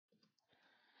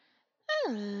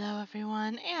Hello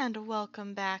everyone and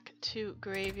welcome back to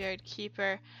Graveyard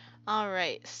Keeper.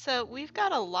 Alright, so we've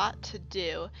got a lot to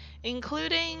do,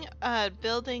 including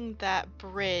building that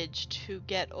bridge to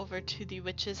get over to the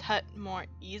witch's hut more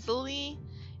easily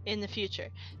in the future.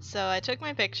 So I took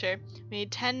my picture, we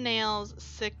need 10 nails,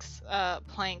 6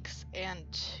 planks, and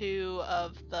 2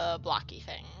 of the blocky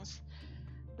things.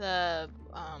 The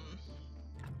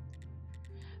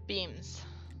beams.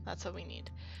 That's what we need.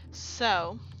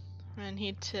 So we're gonna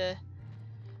need to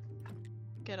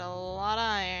get a lot of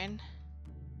iron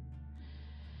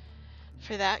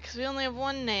for that because we only have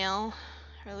 1 nail,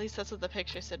 or at least that's what the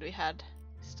picture said we had.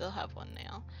 We still have 1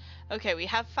 nail. Okay, we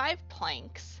have 5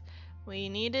 planks. We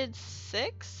needed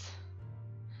 6,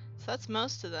 so that's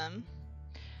most of them.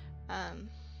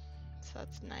 So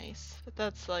that's nice, but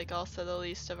that's like also the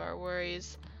least of our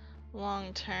worries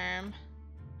long term.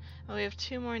 And we have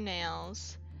 2 more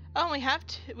nails. Oh, and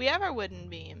we have our wooden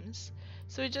beams,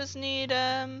 so we just need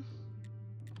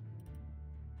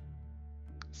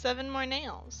 7 more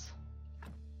nails.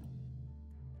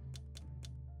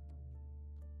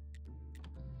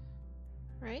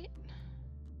 Right?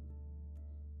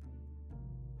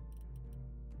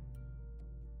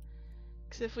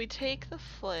 Because if we take the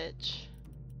flitch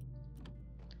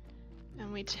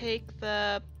and we take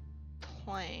the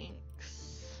planks,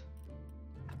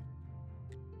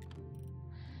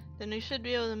 then we should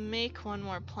be able to make 1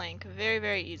 more plank very,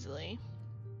 very easily.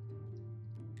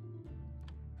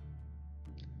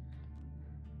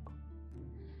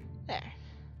 There.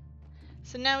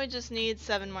 So now we just need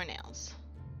 7 more nails.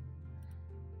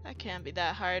 That can't be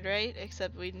that hard, right?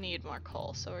 Except we need more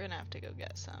coal, so we're gonna have to go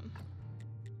get some.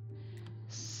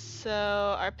 So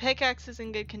our pickaxe is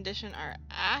in good condition, our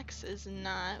axe is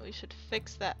not. We should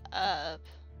fix that up.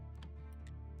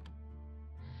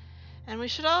 And we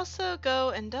should also go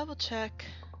and double check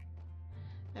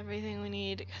everything we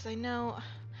need, because I know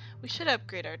we should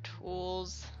upgrade our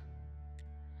tools.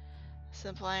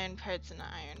 Simple iron parts and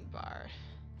iron bar.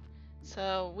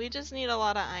 So we just need a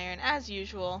lot of iron as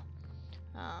usual.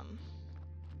 That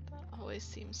always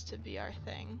seems to be our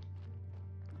thing.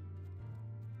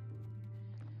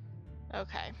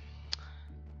 Okay.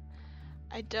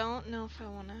 I don't know if I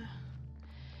wanna...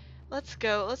 Let's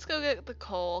go get the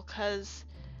coal, cause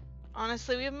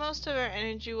honestly we have most of our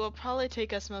energy. Will probably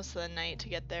take us most of the night to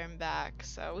get there and back,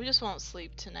 so we just won't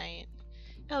sleep tonight.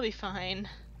 It'll be fine.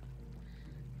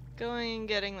 Going and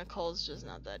getting the coal is just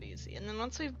not that easy. And then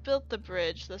once we've built the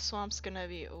bridge, the swamp's gonna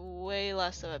be way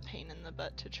less of a pain in the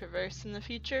butt to traverse in the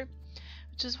future,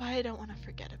 which is why I don't want to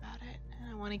forget about it. And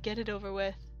I want to get it over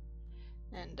with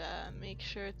and make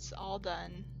sure it's all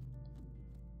done.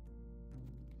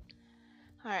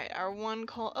 Alright, our 1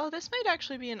 coal. Oh, this might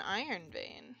actually be an iron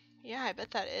vein. Yeah, I bet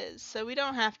that is. So we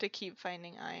don't have to keep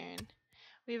finding iron.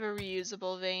 We have a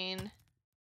reusable vein.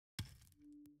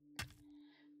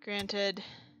 Granted,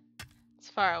 it's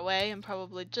far away and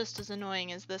probably just as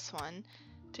annoying as this one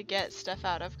to get stuff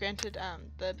out of. Granted,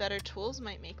 the better tools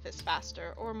might make this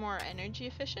faster or more energy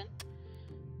efficient.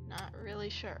 Not really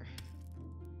sure.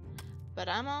 But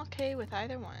I'm okay with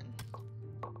either one.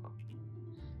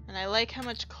 And I like how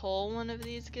much coal one of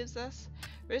these gives us.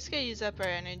 We're just gonna use up our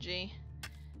energy.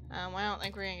 I don't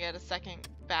think we're gonna get a second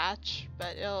batch,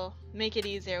 but it'll make it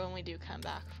easier when we do come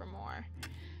back for more.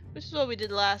 Which is what we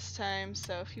did last time,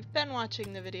 so if you've been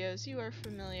watching the videos, you are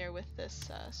familiar with this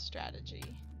strategy.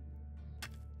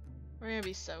 We're gonna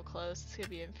be so close, it's gonna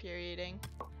be infuriating.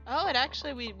 Oh, it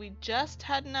actually, we just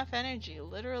had enough energy,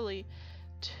 literally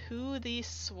to the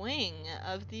swing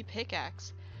of the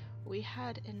pickaxe. We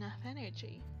had enough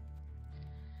energy.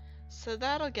 So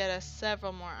that'll get us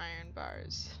several more iron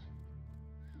bars.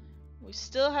 We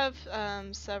still have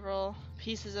several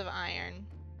pieces of iron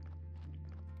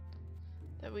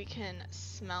that we can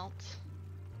smelt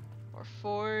or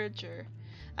forge, or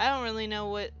I don't really know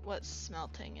what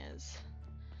smelting is.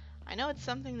 I know it's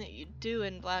something that you do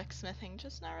in blacksmithing,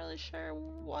 just not really sure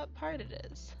what part it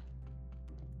is.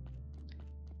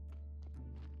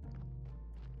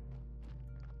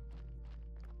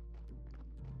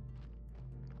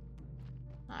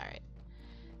 Alright,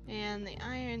 and the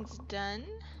iron's done.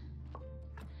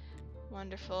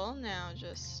 Wonderful. Now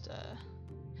just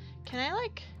can I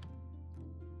like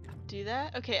do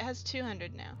that? Okay, it has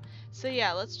 200 now. So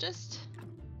yeah, let's just,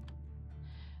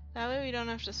 that way we don't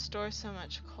have to store so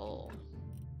much coal.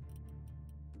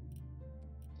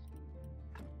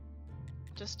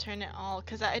 Just turn it all,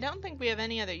 because I don't think we have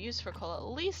any other use for coal, at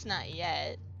least not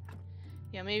yet.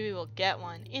 Yeah, maybe we'll get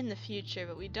one in the future,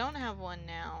 but we don't have one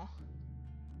now.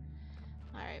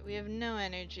 Alright, we have no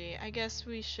energy. I guess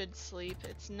we should sleep.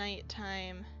 It's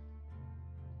nighttime.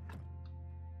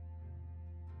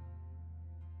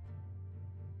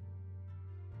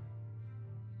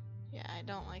 I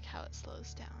don't like how it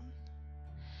slows down.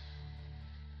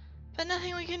 But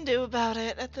nothing we can do about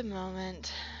it at the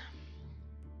moment.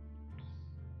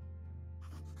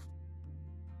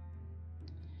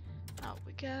 Out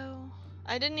we go.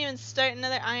 I didn't even start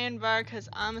another iron bar because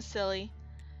I'm a silly.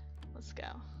 Let's go.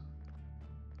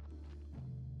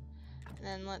 And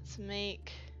then let's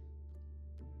make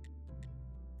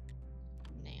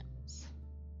nails.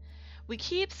 We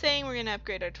keep saying we're going to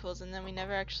upgrade our tools and then we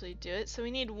never actually do it. So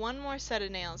we need one more set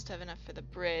of nails to have enough for the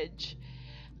bridge.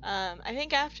 I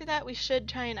think after that we should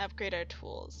try and upgrade our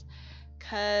tools.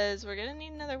 Because we're going to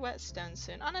need another whetstone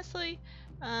soon. Honestly,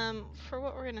 for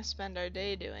what we're going to spend our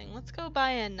day doing, let's go buy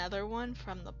another one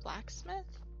from the blacksmith.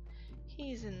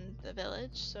 He's in the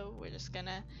village, so we're just going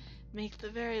to make the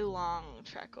very long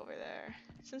trek over there.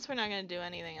 Since we're not going to do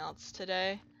anything else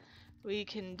today, we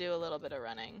can do a little bit of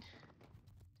running.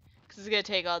 Because it's going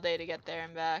to take all day to get there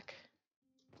and back.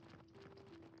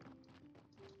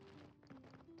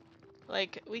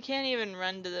 Like, we can't even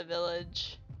run to the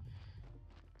village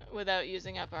without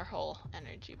using up our whole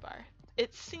energy bar.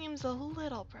 It seems a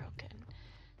little broken.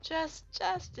 Just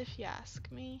if you ask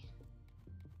me.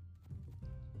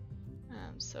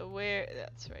 So where,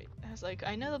 that's right. I was like,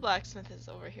 I know the blacksmith is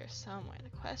over here somewhere.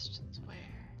 The question's where?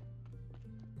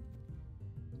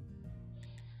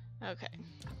 Okay.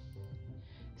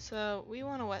 So we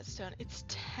want a whetstone. It's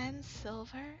 10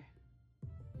 silver?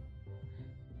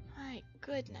 My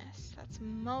goodness, that's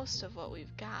most of what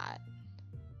we've got.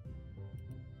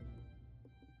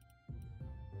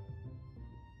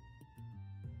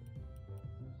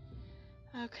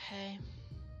 Okay.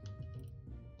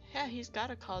 Yeah, he's got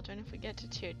a cauldron if we get to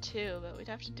tier 2, but we'd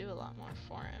have to do a lot more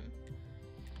for him.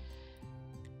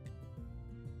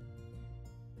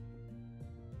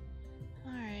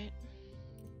 Alright.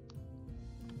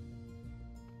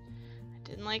 I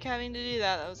didn't like having to do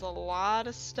that. That was a lot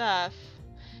of stuff.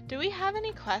 Do we have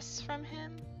any quests from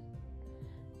him?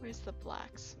 Where's the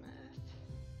blacksmith?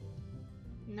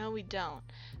 No, we don't.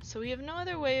 So we have no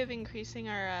other way of increasing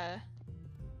our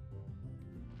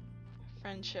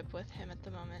friendship with him at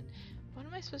the moment. What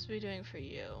am I supposed to be doing for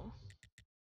you?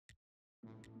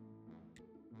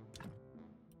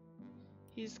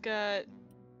 He's got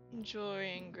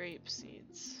jewelry and grape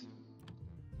seeds.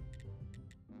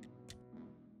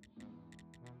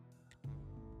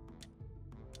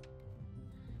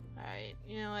 Alright,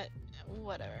 you know what?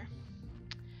 Whatever.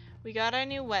 We got our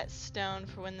new whetstone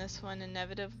for when this one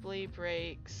inevitably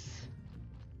breaks.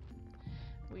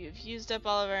 We've used up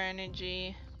all of our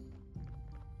energy.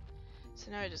 So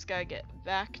now I just gotta get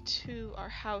back to our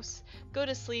house, go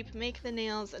to sleep, make the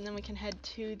nails, and then we can head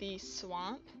to the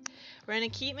swamp. We're gonna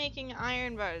keep making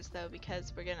iron bars though,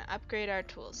 because we're gonna upgrade our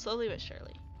tools slowly but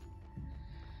surely.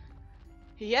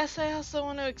 Yes, I also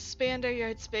want to expand our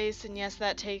yard space, and yes,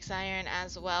 that takes iron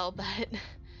as well, but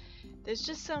there's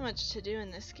just so much to do in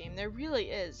this game. There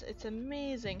really is. It's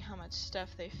amazing how much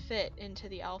stuff they fit into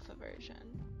the alpha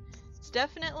version. It's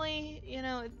definitely, you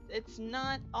know, it's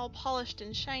not all polished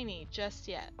and shiny just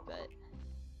yet, but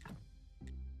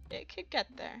it could get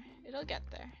there. It'll get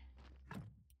there.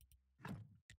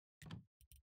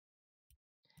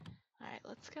 Alright,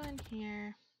 let's go in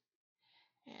here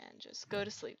and just go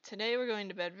to sleep. Today we're going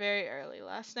to bed very early.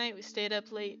 Last night we stayed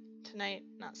up late. Tonight,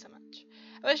 not so much.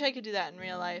 I wish I could do that in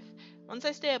real life. Once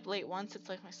I stay up late once, it's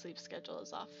like my sleep schedule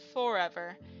is off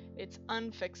forever. It's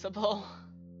unfixable.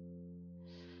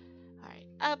 Alright,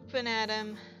 up and at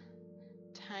 'em.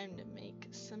 Time to make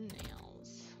some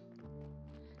nails.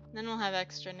 And then we'll have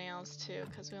extra nails too,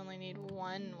 because we only need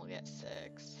 1 and we'll get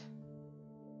 6.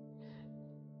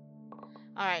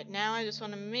 Alright, now I just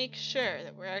want to make sure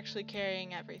that we're actually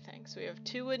carrying everything. So we have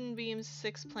 2 wooden beams,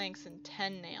 6 planks, and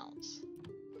 10 nails.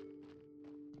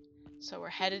 So we're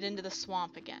headed into the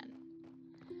swamp again.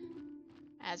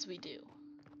 As we do.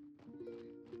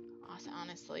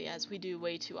 Honestly, as we do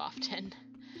way too often.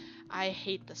 I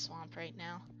hate the swamp right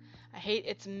now. I hate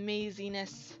its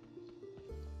maziness.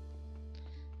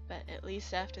 But at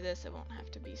least after this it won't have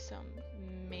to be so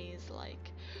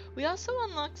maze-like. We also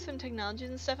unlocked some technologies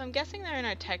and stuff. I'm guessing they're in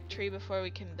our tech tree before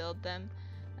we can build them.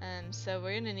 So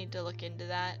we're gonna need to look into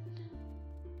that.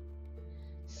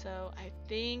 So I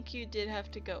think you did have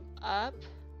to go up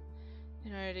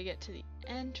in order to get to the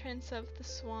entrance of the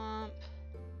swamp.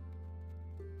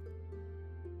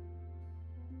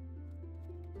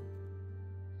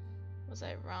 Was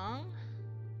I wrong?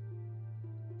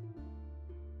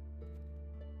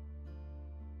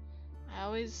 I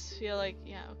always feel like,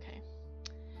 yeah, okay.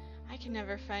 I can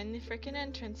never find the frickin'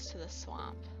 entrance to the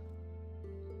swamp.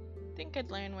 I think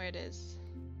I'd learn where it is,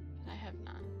 but I have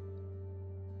not.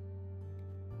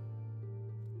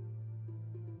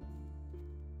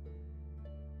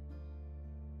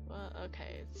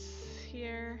 Okay, it's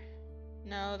here.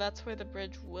 No, that's where the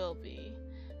bridge will be.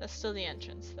 That's still the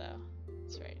entrance, though.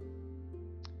 That's right.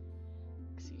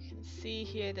 So you can see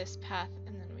here this path,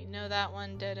 and then we know that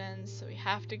one dead ends, so we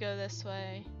have to go this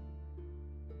way.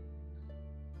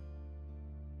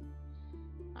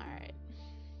 Alright.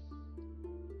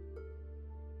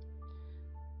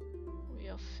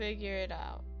 We'll figure it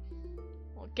out.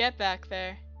 We'll get back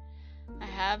there. I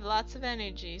have lots of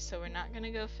energy, so we're not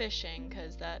gonna go fishing,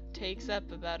 because that takes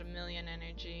up about 1,000,000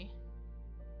 energy.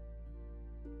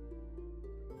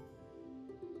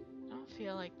 I don't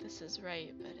feel like this is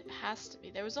right, but it has to be.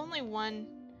 There was only one.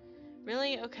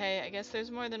 Really? Okay, I guess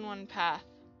there's more than one path.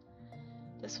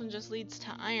 This one just leads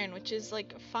to iron, which is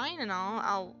like fine and all.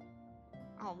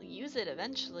 I'll use it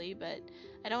eventually, but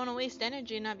I don't want to waste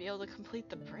energy and not be able to complete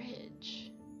the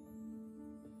bridge.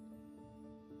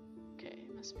 Okay,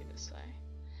 it must be this way.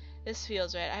 This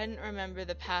feels right. I didn't remember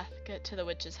the path to the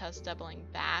witch's house doubling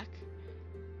back,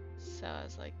 so I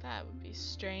was like, that would be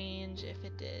strange if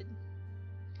it did.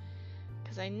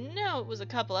 Because I know it was a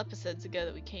couple episodes ago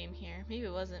that we came here. Maybe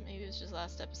it wasn't. Maybe it was just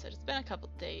last episode. It's been a couple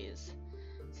days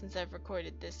since I've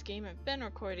recorded this game. I've been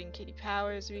recording Kitty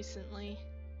Powers recently.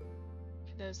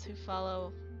 For those who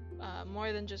follow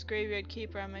more than just Graveyard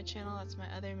Keeper on my channel, that's my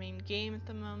other main game at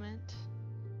the moment.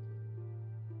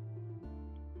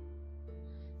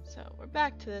 So we're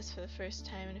back to this for the first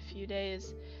time in a few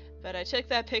days. But I took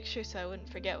that picture so I wouldn't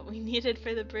forget what we needed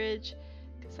for the bridge,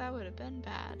 because that would have been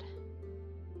bad.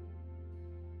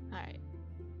 Alright,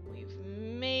 we've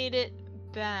made it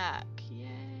back. Yay!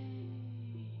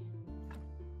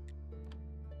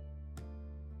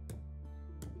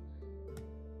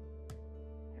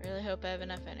 I really hope I have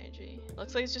enough energy.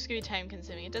 Looks like it's just gonna be time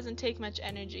consuming. It doesn't take much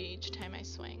energy each time I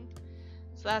swing,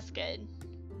 so that's good.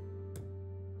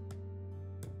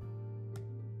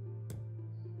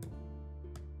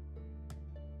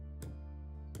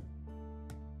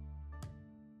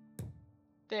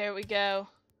 There we go.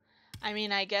 I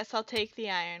mean, I guess I'll take the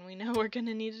iron. We know we're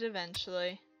gonna need it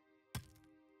eventually.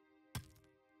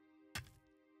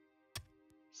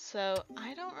 So,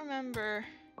 I don't remember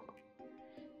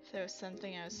if there was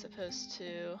something I was supposed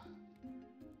to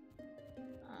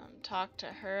talk to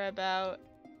her about.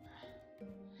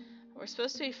 We're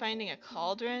supposed to be finding a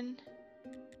cauldron.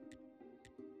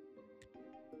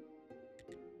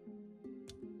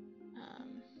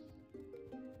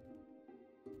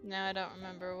 Now I don't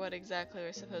remember what exactly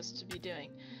we're supposed to be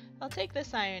doing. I'll take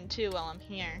this iron too while I'm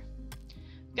here.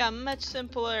 Got much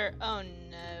simpler. Oh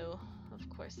no. Of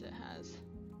course it has.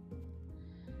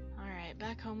 Alright,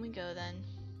 back home we go then.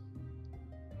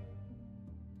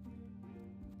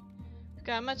 We've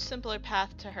got a much simpler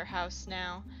path to her house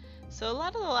now. So a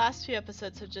lot of the last few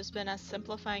episodes have just been us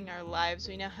simplifying our lives.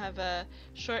 We now have a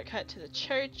shortcut to the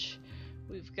church.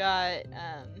 We've got,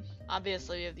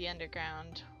 obviously we have the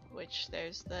underground, which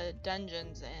there's the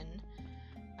dungeons in.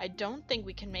 I don't think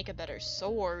we can make a better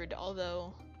sword,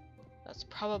 although that's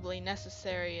probably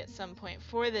necessary at some point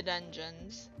for the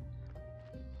dungeons.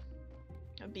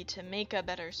 It would be to make a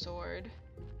better sword.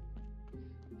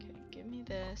 Okay, give me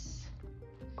this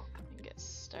and get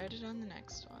started on the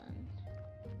next one.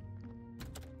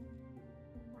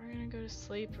 We're gonna go to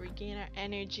sleep, regain our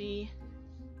energy.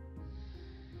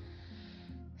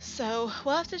 So,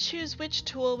 we'll have to choose which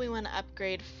tool we want to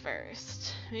upgrade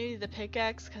first. Maybe the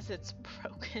pickaxe, because it's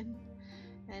broken.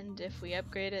 And if we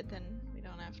upgrade it, then we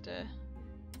don't have to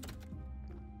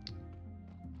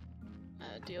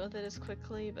deal with it as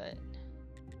quickly, but...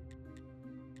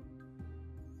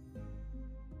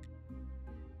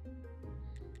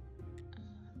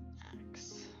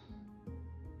 axe.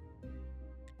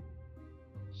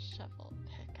 Shovel,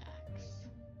 pickaxe.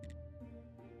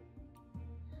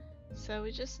 So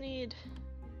we just need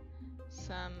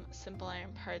some simple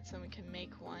iron parts and we can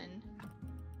make one.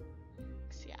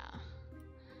 Yeah.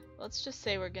 Let's just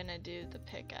say we're gonna do the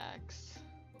pickaxe.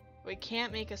 We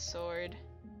can't make a sword.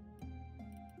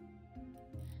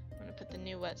 I'm gonna put the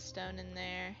new whetstone in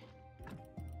there.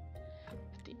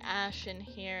 Put the ash in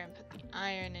here and put the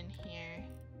iron in here.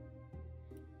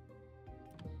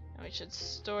 And we should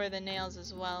store the nails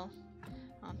as well.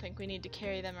 I don't think we need to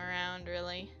carry them around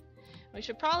really. We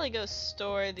should probably go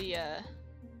store the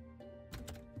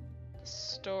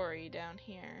story down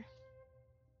here.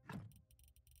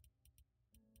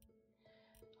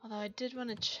 Although I did want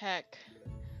to check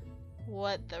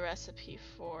what the recipe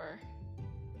for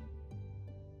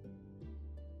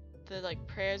the like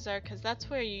prayers are, because that's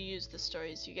where you use the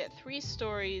stories. You get 3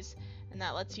 stories and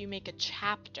that lets you make a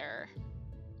chapter.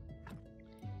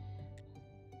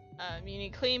 You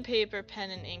need clean paper,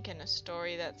 pen, and ink, and a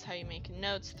story. That's how you make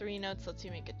notes. 3 notes lets you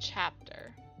make a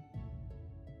chapter.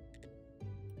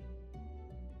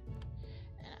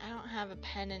 don't have a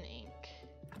pen and ink.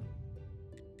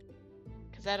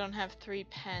 Because I don't have 3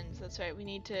 pens. That's right, we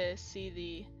need to see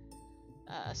the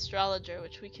astrologer,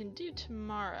 which we can do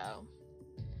tomorrow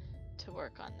to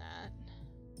work on that.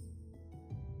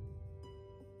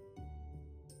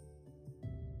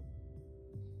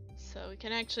 So we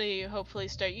can actually hopefully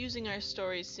start using our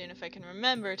stories soon if I can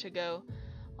remember to go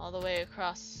all the way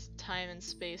across time and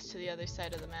space to the other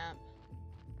side of the map.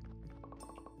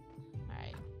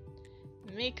 Alright.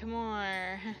 Make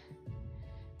more!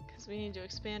 Because we need to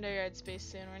expand our yard space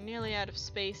soon. We're nearly out of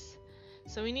space.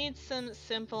 So we need some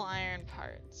simple iron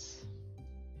parts.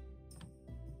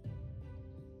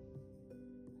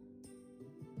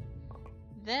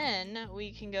 Then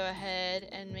we can go ahead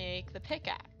and make the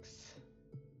pickaxe.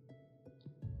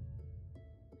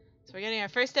 So we're getting our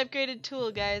first upgraded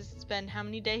tool, guys. It's been how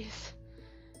many days?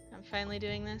 I'm finally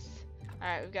doing this.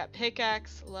 Alright, we've got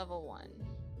pickaxe level 1.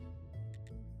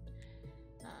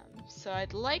 So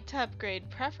I'd like to upgrade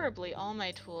preferably all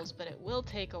my tools, but it will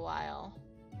take a while.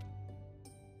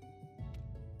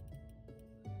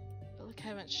 But look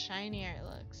how much shinier it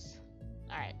looks.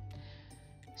 Alright.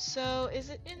 So is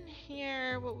it in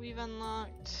here what we've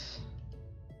unlocked?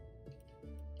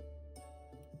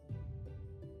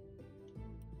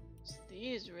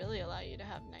 These really allow you to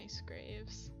have nice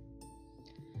graves.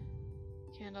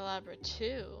 Candelabra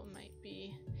 2 might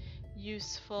be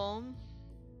useful.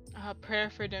 Prayer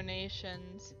for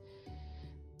donations.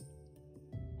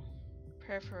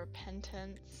 Prayer for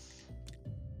repentance.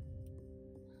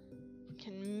 We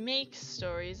can make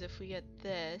stories if we get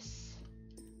this.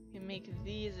 We can make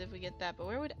these if we get that, but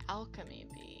where would alchemy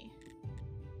be?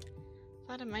 I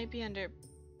thought it might be under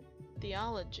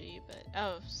theology, but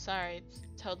oh, sorry, it's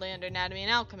totally under anatomy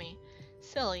and alchemy.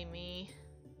 Silly me.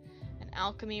 An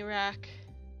alchemy rack.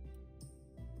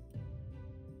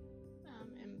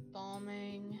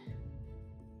 Embalming.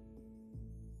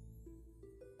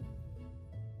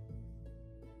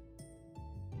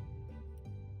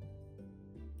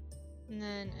 And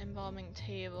then embalming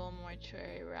table,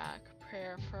 mortuary rack,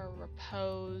 prayer for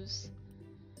repose.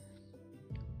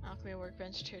 Alchemy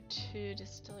workbench tier 2,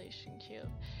 distillation cube.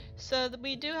 So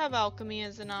we do have alchemy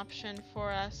as an option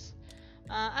for us.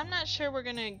 I'm not sure we're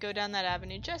gonna go down that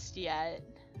avenue just yet.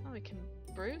 Oh, we can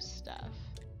brew stuff.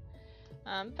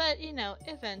 But you know,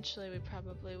 eventually we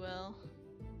probably will.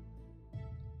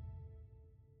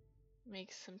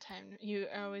 Make some time. You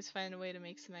always find a way to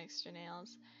make some extra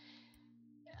nails.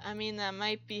 I mean, that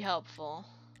might be helpful.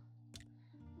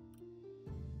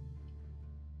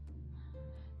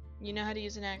 You know how to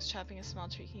use an axe. Chopping a small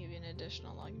tree can give you an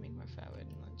additional log. Make more firewood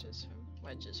and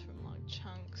wedges from log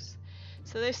chunks.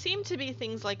 So there seem to be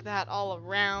things like that all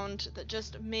around that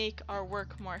just make our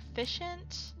work more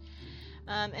efficient.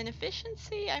 And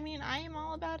efficiency, I mean, I am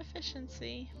all about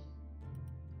efficiency.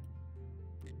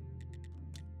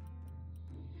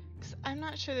 'Cause I'm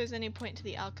not sure there's any point to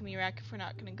the alchemy rack if we're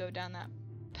not going to go down that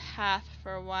path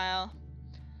for a while.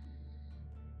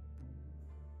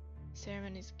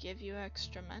 Ceremonies give you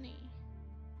extra money.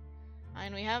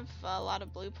 And we have a lot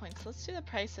of blue points. Let's do the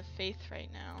price of faith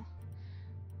right now.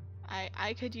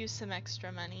 I could use some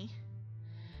extra money.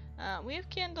 We have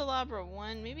Candelabra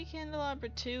 1. Maybe Candelabra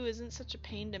 2 isn't such a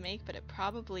pain to make, but it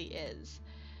probably is.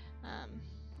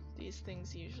 These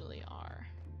things usually are.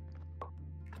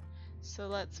 So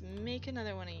let's make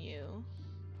another one of you.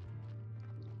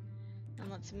 And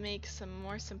let's make some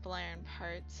more simple iron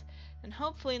parts. And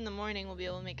hopefully in the morning we'll be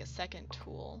able to make a second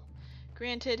tool.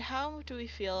 Granted, how do we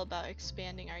feel about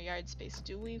expanding our yard space?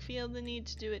 Do we feel the need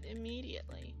to do it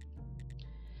immediately?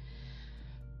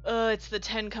 Oh, it's the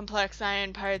 10 complex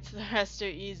iron parts, the rest are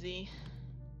easy.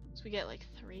 So we get like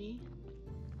 3?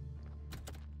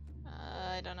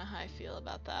 I don't know how I feel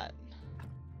about that.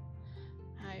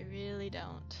 I really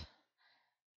don't.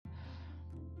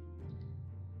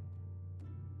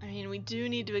 I mean, we do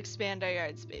need to expand our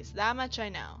yard space. That much I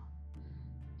know.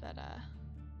 But,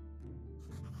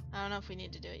 I don't know if we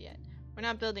need to do it yet. We're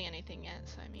not building anything yet,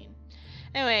 so I mean.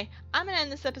 Anyway, I'm gonna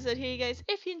end this episode here, you guys.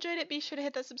 If you enjoyed it, be sure to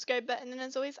hit that subscribe button. And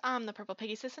as always, I'm the Purple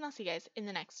Peggy Sis, and I'll see you guys in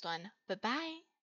the next one. Bye-bye!